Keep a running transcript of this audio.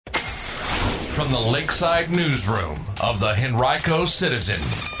from the Lakeside Newsroom of the Henrico Citizen,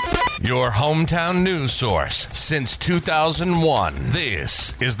 your hometown news source since 2001.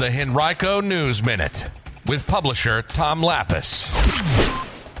 This is the Henrico News Minute with publisher Tom Lapis.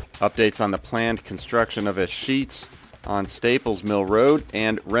 Updates on the planned construction of a Sheetz on Staples Mill Road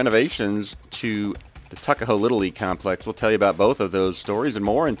and renovations to the Tuckahoe Little League complex. We'll tell you about both of those stories and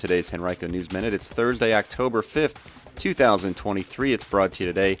more in today's Henrico News Minute. It's Thursday, October 5th, 2023. It's brought to you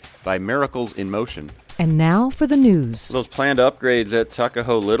today by Miracles in Motion. And now for the news. Those planned upgrades at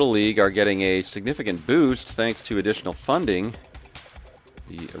Tuckahoe Little League are getting a significant boost thanks to additional funding.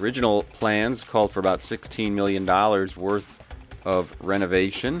 The original plans called for about $16 million worth of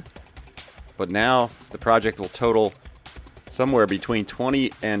renovation, but now the project will total somewhere between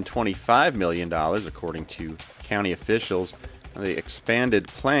 $20 and $25 million, according to county officials. The expanded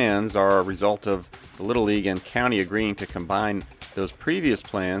plans are a result of the Little League and county agreeing to combine those previous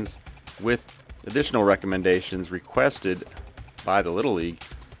plans with additional recommendations requested by the Little League.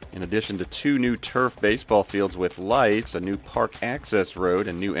 In addition to 2 new turf baseball fields with lights, a new park access road,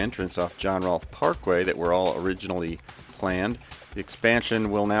 and new entrance off John Rolfe Parkway that were all originally planned, the expansion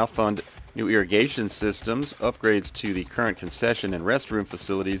will now fund new irrigation systems, upgrades to the current concession and restroom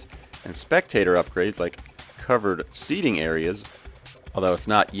facilities, and spectator upgrades like covered seating areas, although it's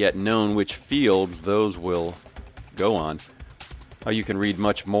not yet known which fields those will go on. You can read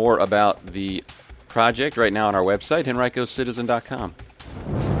much more about the project right now on our website, henricocitizen.com.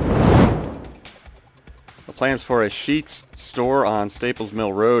 The plans for a Sheetz store on Staples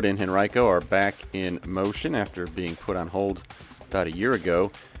Mill Road in Henrico are back in motion after being put on hold about a year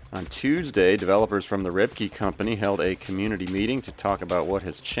ago. On Tuesday, developers from the Rebke Company held a community meeting to talk about what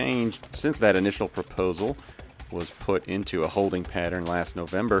has changed since that initial proposal was put into a holding pattern last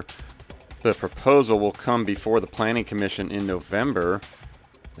November. The proposal will come before the Planning Commission in November.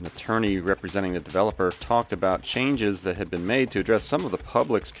 An attorney representing the developer talked about changes that had been made to address some of the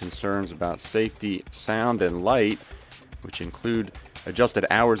public's concerns about safety, sound, and light, which include adjusted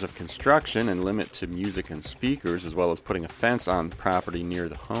hours of construction and limit to music and speakers, as well as putting a fence on property near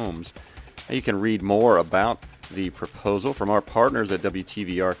the homes. Now, you can read more about the proposal from our partners at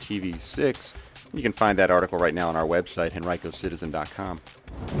WTVR TV6. You can find that article right now on our website, henricocitizen.com.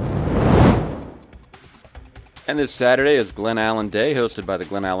 And this Saturday is Glen Allen Day, hosted by the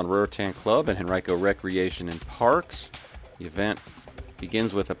Glen Allen Ruritan Club and Henrico Recreation and Parks. The event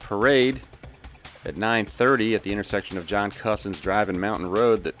begins with a parade at 9:30 at the intersection of John Cussons Drive and Mountain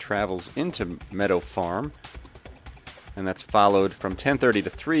Road that travels into Meadow Farm. And that's followed from 10:30 to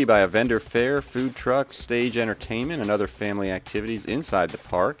 3 by a vendor fair, food trucks, stage entertainment, and other family activities inside the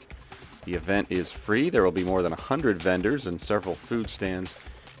park. The event is free. There will be more than 100 vendors and several food stands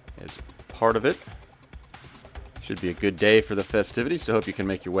as part of it. Should be a good day for the festivities, so hope you can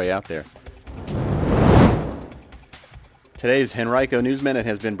make your way out there. Today's Henrico News Minute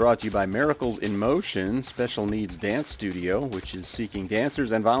has been brought to you by Miracles in Motion Special Needs Dance Studio, which is seeking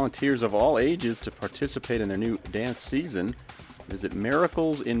dancers and volunteers of all ages to participate in their new dance season. Visit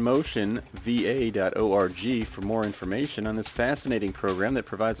miraclesinmotionva.org for more information on this fascinating program that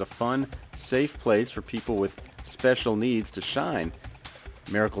provides a fun, safe place for people with special needs to shine.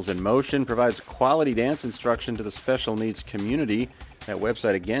 Miracles in Motion provides quality dance instruction to the special needs community. That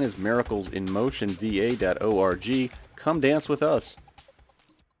website again is miraclesinmotionva.org. Come dance with us.